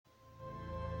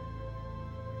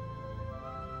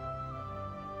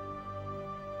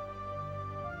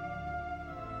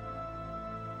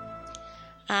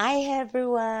Hi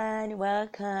everyone,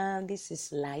 welcome. This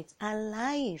is Light and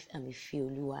Life. I'm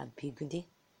Ifeoluwa Bigude.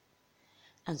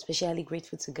 I'm especially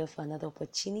grateful to God for another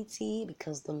opportunity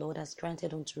because the Lord has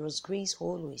granted unto us grace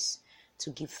always to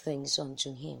give thanks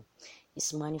unto Him.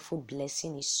 His manifold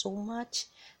blessing is so much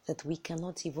that we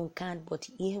cannot even count, but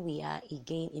here we are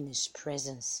again in His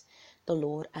presence. The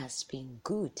Lord has been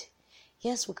good.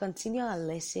 Yes, we continue our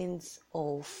lessons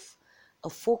of a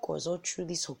focus all through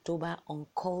this October on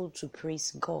call to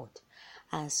praise God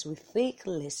as we take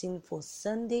lesson for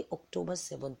Sunday, October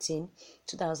 17,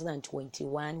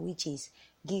 2021, which is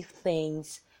give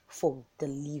thanks for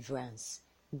deliverance.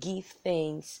 Give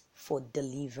thanks for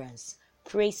deliverance.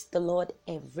 Praise the Lord,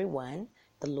 everyone.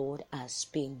 The Lord has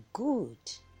been good.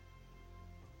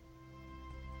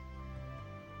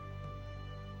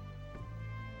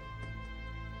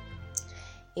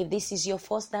 If this is your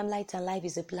first time, Light and Life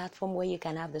is a platform where you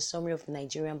can have the summary of the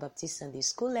Nigerian Baptist Sunday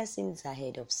School lessons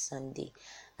ahead of Sunday.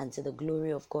 And to the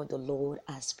glory of God, the Lord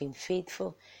has been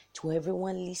faithful. To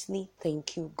everyone listening,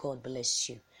 thank you. God bless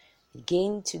you.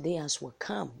 Again, today as we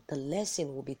come, the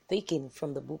lesson will be taken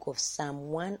from the book of Psalm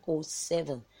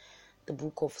 107. The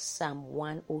book of Psalm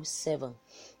 107.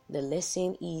 The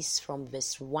lesson is from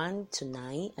verse 1 to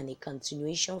 9 and a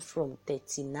continuation from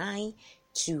 39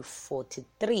 to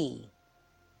 43.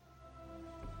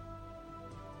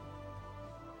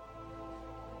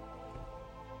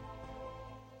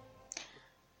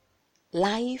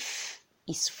 Life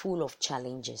is full of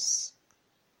challenges,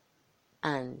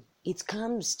 and it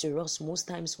comes to us most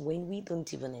times when we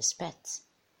don't even expect.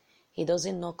 It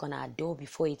doesn't knock on our door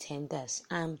before it enters.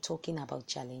 I'm talking about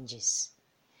challenges.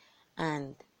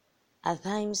 And at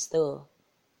times the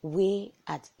way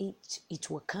at it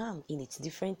will come in its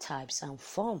different types and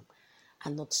form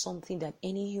are not something that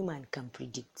any human can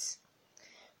predict.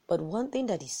 But one thing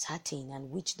that is certain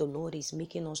and which the Lord is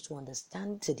making us to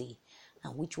understand today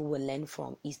and which we will learn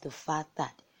from is the fact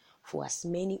that for as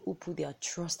many who put their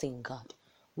trust in God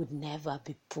would never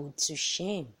be put to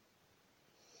shame.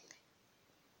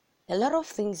 A lot of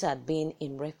things have been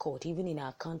in record even in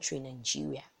our country,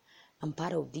 Nigeria, and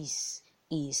part of this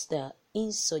is the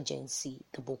insurgency,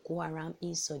 the Boko Haram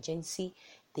insurgency,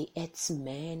 the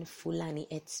herdsmen, Fulani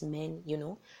herdsmen,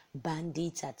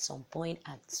 bandits at some point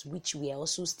at which we are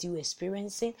also still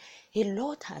experiencing. A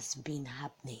lot has been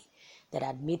happening that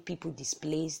had made people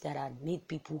displaced, that had made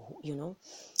people,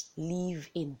 live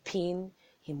in pain,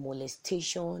 in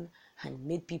molestation, and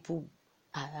made people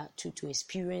to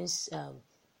experience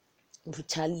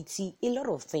brutality, a lot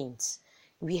of things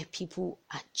where people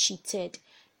are cheated.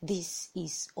 This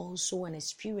is also an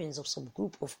experience of some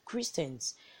group of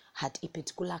Christians at a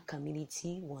particular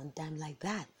community one time like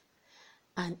that.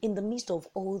 And in the midst of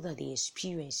all that they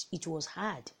experienced, it was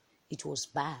hard, it was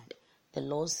bad. They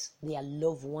lost their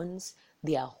loved ones,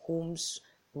 their homes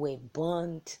were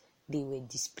burnt, they were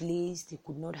displaced, they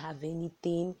could not have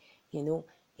anything, a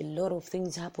lot of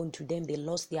things happened to them. They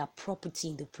lost their property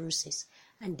in the process,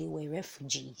 and they were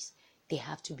refugees. They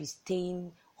have to be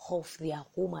staying off their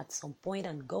home at some point,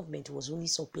 and government was only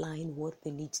supplying what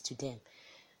they need to them.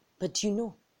 But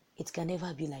it can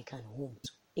never be like an home,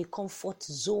 a comfort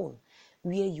zone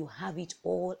where you have it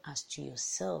all as to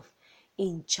yourself,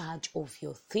 in charge of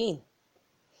your thing.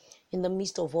 In the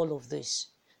midst of all of this,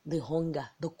 the hunger,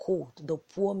 the cold, the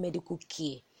poor medical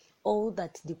care, all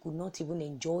that they could not even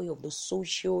enjoy of the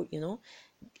social,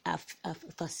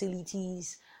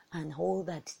 facilities and all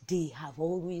that they have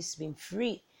always been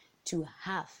free to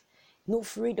have. No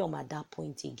freedom at that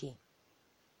point again.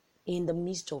 In the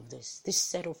midst of this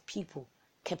set of people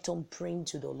kept on praying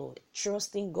to the Lord,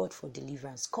 trusting God for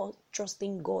deliverance,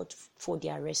 trusting God for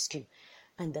their rescue.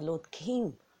 And the Lord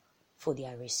came for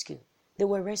their rescue. They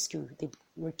were rescued. They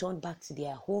returned back to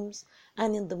their homes.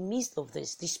 And in the midst of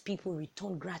this, these people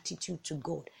returned gratitude to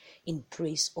God in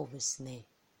praise of His name.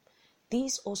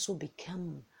 These also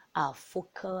become our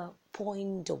focal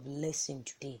point of lesson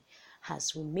today,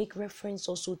 as we make reference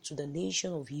also to the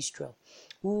nation of Israel,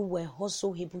 who were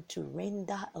also able to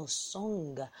render a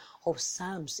song of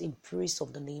psalms in praise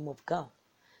of the name of God.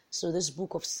 So this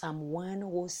book of Psalm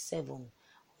 107,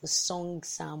 the song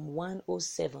Psalm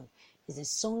 107, is a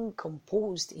song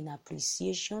composed in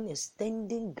appreciation,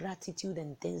 extending gratitude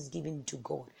and thanksgiving to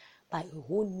God by a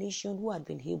whole nation who had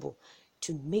been able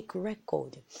to make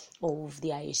record of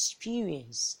their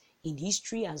experience in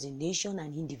history as a nation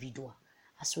and individual.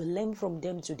 As we learn from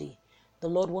them today, the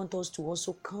Lord wants us to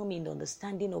also come in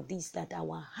understanding of this, that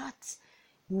our hearts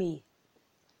may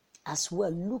as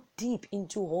well look deep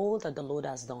into all that the Lord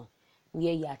has done,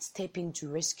 where He had stepped in to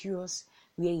rescue us,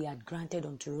 where He had granted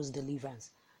unto us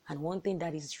deliverance. And one thing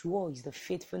that is sure is the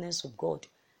faithfulness of God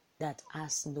that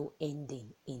has no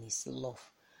ending in his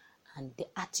love. And the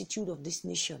attitude of this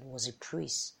nation was a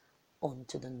praise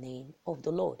unto the name of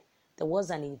the Lord. There was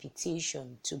an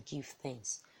invitation to give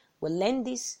thanks. We'll learn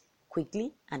this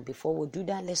quickly, and before we do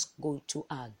that, let's go to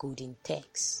our golden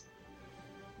text,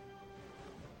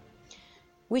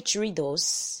 which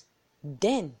reads,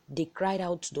 "Then they cried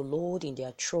out to the Lord in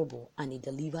their trouble, and he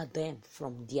delivered them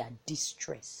from their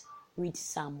distress." Read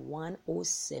Psalm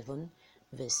 107,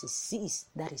 verses 6.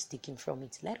 That is taken from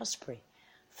it. Let us pray.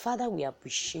 Father, we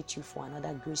appreciate you for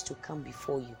another grace to come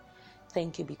before you.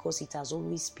 Thank you because it has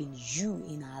always been you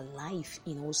in our life,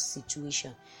 in all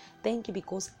situations. Thank you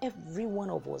because every one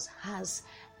of us has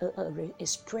an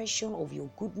expression of your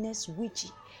goodness which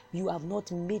you have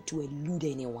not made to elude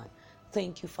anyone.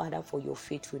 Thank you, Father, for your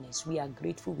faithfulness. We are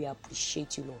grateful. We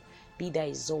appreciate you, Lord. Be thou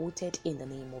exalted in the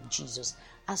name of Jesus.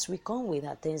 As we come with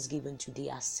our thanksgiving today,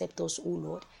 accept us, O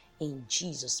Lord. In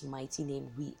Jesus' mighty name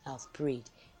we have prayed.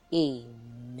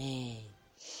 Amen.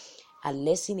 Our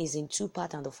lesson is in two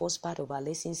parts, and the first part of our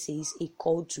lesson says a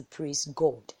call to praise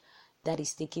God. That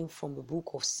is taken from the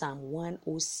book of Psalm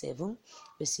 107,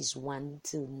 verses 1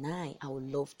 to 9. I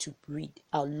would love to read.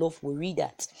 We read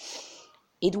that.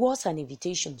 It was an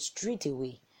invitation straight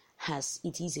away, as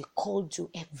it is a call to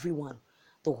everyone,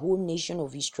 the whole nation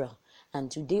of Israel.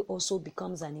 And today also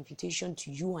becomes an invitation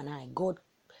to you and I. God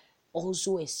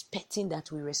also expecting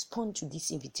that we respond to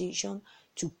this invitation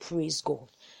to praise God.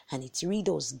 And it reads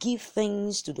us, "Give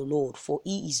thanks to the Lord, for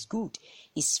he is good.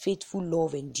 His faithful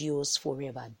love endures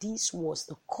forever." This was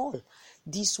the call.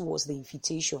 This was the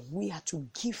invitation. We are to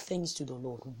give thanks to the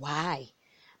Lord. Why?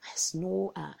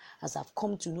 As I've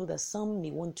come to know that some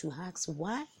may want to ask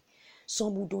why.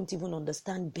 Some who don't even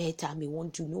understand better may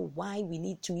want to know why we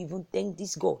need to even thank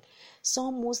this God.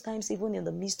 Some, most times, even in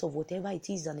the midst of whatever it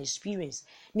is an experience,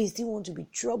 may still want to be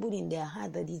troubled in their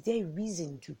heart that is there a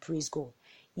reason to praise God?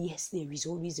 Yes, there is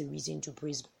always a reason to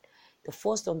praise God. The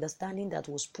first understanding that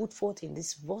was put forth in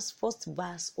this first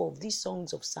verse of these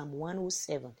songs of Psalm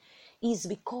 107 is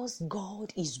because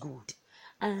God is good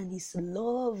and his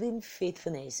loving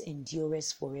faithfulness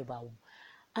endures forever.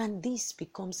 And this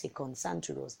becomes a concern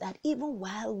to us that even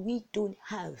while we don't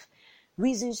have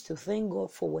reasons to thank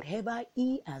God for whatever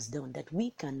he has done that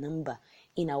we can number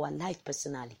in our life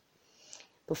personally,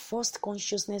 the first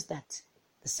consciousness that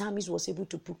the psalmist was able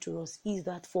to put to us is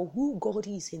that for who God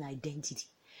is in identity,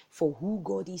 for who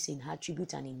God is in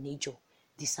attribute and in nature,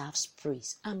 deserves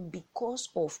praise. And because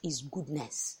of his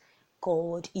goodness,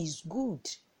 God is good.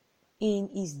 In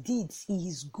his deeds, he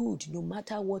is good. No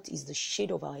matter what is the shade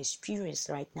of our experience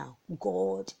right now,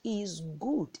 God is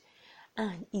good.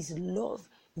 And his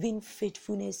loving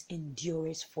faithfulness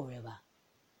endures forever.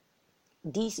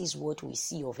 This is what we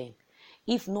see of him.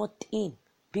 If not him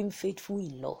being faithful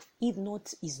in love, if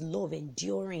not his love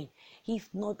enduring, if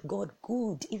not God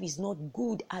good, if he's not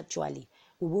good actually,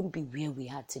 we won't be where we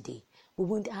are today. We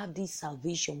won't have this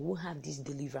salvation, we won't have this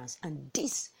deliverance. And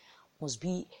this must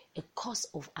be a course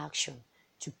of action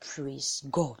to praise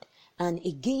God. And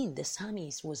again, the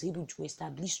psalmist was able to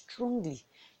establish strongly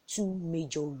two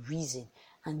major reasons.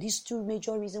 And these two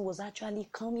major reasons was actually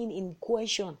coming in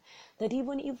question. That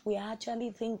even if we are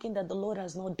actually thinking that the Lord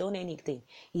has not done anything,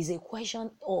 is a question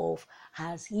of,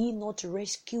 has he not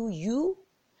rescued you?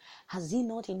 Has he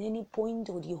not in any point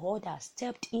or the other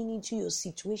stepped into your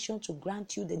situation to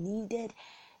grant you the needed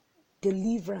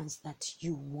deliverance that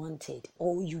you wanted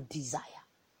or you desire?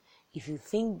 If you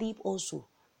think deep also,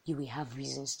 you will have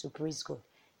reasons to praise God.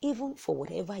 Even for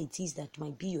whatever it is that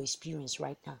might be your experience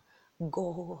right now,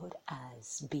 God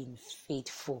has been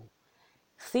faithful.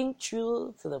 Think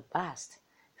true to the past.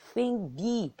 Think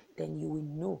deep, then you will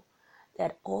know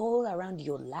that all around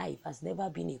your life has never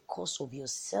been a cause of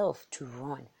yourself to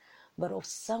run, but of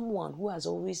someone who has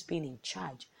always been in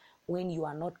charge when you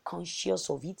are not conscious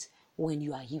of it, when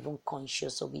you are even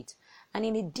conscious of it. And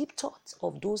in a deep thought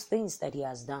of those things that he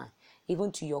has done,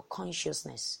 even to your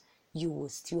consciousness, you will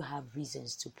still have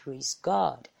reasons to praise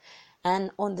God.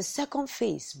 And on the second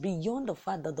phase, beyond the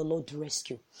fact that the Lord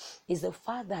rescued, is the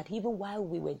fact that even while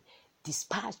we were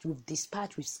dispatched, we've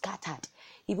scattered,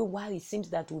 even while it seems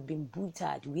that we've been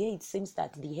butchered, where it seems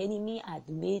that the enemy had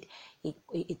made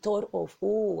a thought of,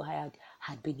 I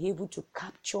had been able to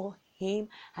capture him,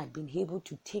 had been able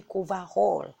to take over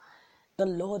all. The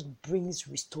Lord brings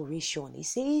restoration. He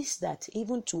says that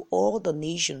even to all the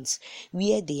nations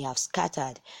where they have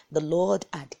scattered, the Lord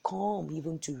had come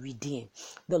even to redeem.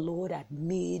 The Lord had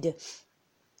made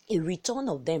a return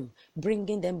of them,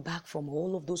 bringing them back from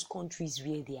all of those countries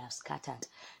where they have scattered.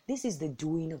 This is the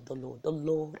doing of the Lord. The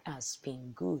Lord has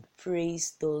been good.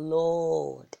 Praise the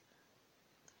Lord.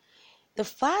 The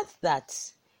fact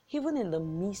that even in the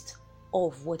midst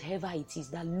of whatever it is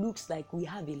that looks like we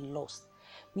have a loss.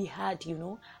 We had,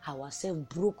 ourselves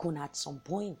broken at some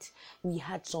point. We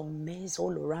had some mess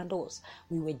all around us.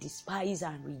 We were despised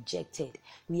and rejected.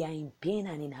 We are in pain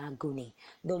and in agony.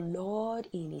 The Lord,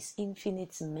 in His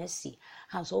infinite mercy,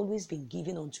 has always been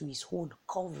giving unto His own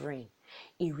covering,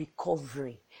 a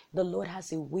recovery. The Lord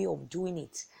has a way of doing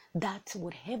it, that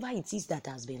whatever it is that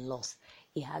has been lost,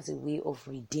 He has a way of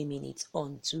redeeming it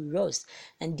unto us.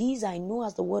 And these I know,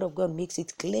 as the word of God makes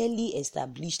it clearly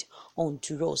established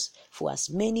unto us. For as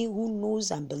many who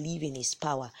knows and believe in His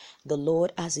power, the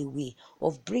Lord has a way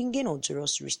of bringing unto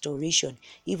us restoration,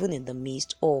 even in the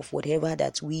midst of whatever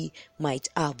that we might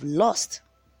have lost.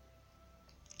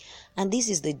 And this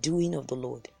is the doing of the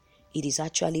Lord. It is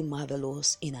actually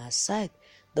marvelous in our sight.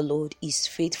 The Lord is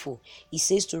faithful. He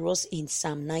says to us in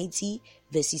Psalm 90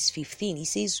 verses 15, He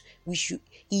says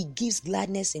He gives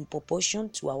gladness in proportion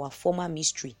to our former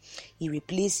mystery. He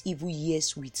replaces evil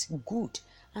years with good.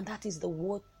 And that is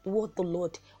what the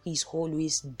Lord is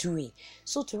always doing.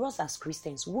 So to us as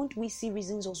Christians, won't we see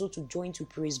reasons also to join to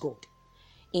praise God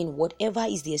in whatever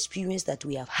is the experience that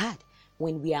we have had?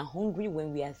 When we are hungry,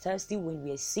 when we are thirsty, when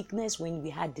we are sickness, when we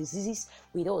had diseases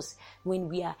with us, when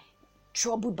we are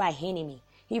troubled by enemy,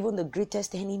 even the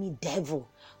greatest enemy, devil,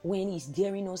 when he's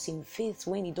daring us in faith,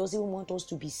 when he doesn't even want us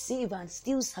to be saved, and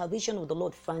still salvation of the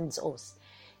Lord finds us.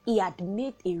 He had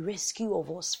made a rescue of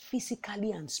us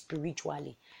physically and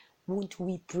spiritually. Won't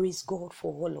we praise God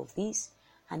for all of this?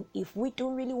 And if we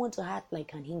don't really want to act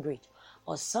like an ingrate,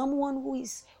 or someone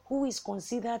who is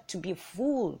considered to be a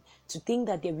fool, to think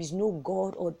that there is no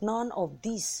God or none of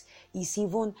this is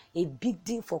even a big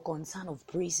deal for concern of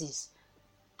praises,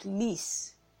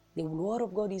 please, the word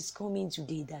of God is coming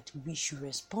today that we should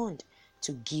respond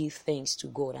to give thanks to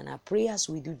God. And I pray as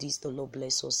we do this, the Lord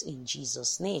bless us in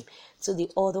Jesus' name. So the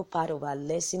other part of our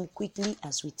lesson, quickly,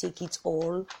 as we take it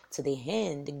all to the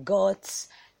end, God's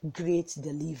great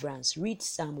deliverance. Read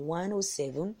Psalm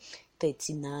 107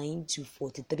 39 to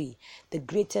 43. The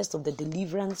greatest of the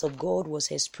deliverance of God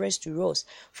was expressed to us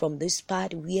from this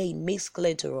part where He makes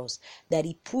clear to us that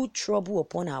He put trouble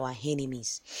upon our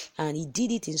enemies, and He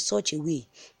did it in such a way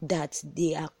that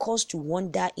they are caused to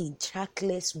wander in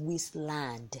trackless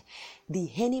wasteland.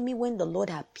 The enemy, when the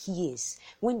Lord appears,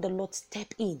 when the Lord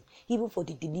step in, even for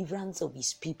the deliverance of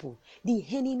His people, the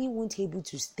enemy won't be able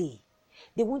to stay.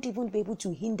 They won't even be able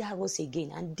to hinder us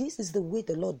again. And this is the way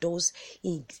the Lord does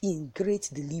in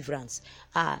great deliverance,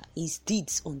 His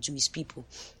deeds unto His people.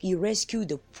 He rescued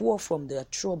the poor from their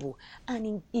trouble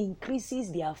and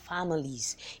increases their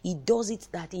families. He does it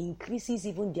that He increases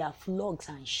even their flocks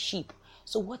and sheep.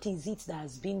 So what is it that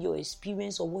has been your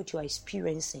experience or what you are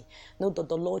experiencing? Know that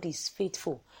the Lord is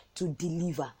faithful to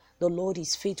deliver. The Lord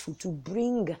is faithful to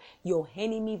bring your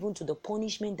enemy even to the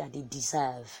punishment that they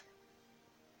deserve.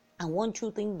 And one true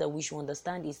thing that we should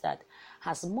understand is that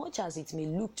as much as it may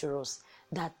look to us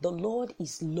that the Lord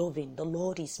is loving, the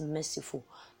Lord is merciful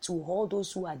to all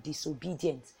those who are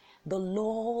disobedient, the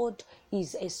Lord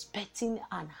is expecting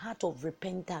an heart of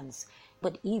repentance.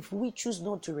 But if we choose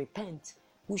not to repent,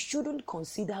 we shouldn't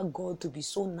consider God to be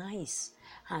so nice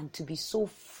and to be so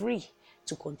free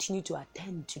to continue to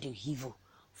attend to the evil.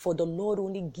 For the Lord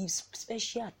only gives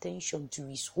special attention to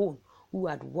His own who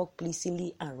had walked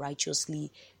pleasingly and righteously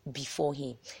before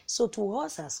Him. So to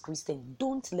us as Christians,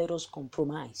 don't let us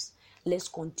compromise. Let's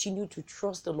continue to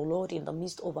trust the Lord in the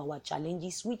midst of our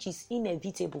challenges, which is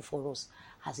inevitable for us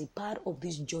as a part of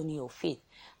this journey of faith.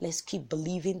 Let's keep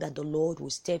believing that the Lord will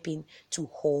step in to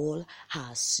all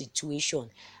our situation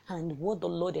and what the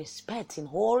Lord expects in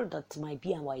all that might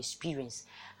be our experience.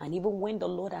 And even when the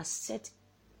Lord has set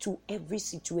to every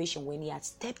situation, when He has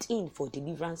stepped in for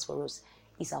deliverance for us,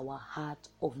 is our heart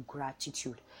of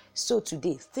gratitude. So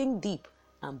today, think deep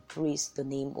and praise the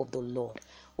name of the Lord.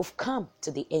 We've come to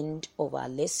the end of our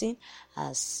lesson.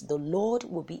 As the Lord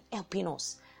will be helping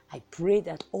us, I pray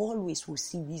that always we'll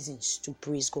see reasons to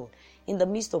praise God. In the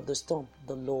midst of the storm,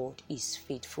 the Lord is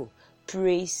faithful.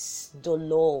 Praise the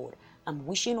Lord. I'm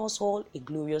wishing us all a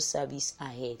glorious service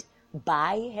ahead.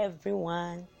 Bye,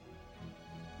 everyone.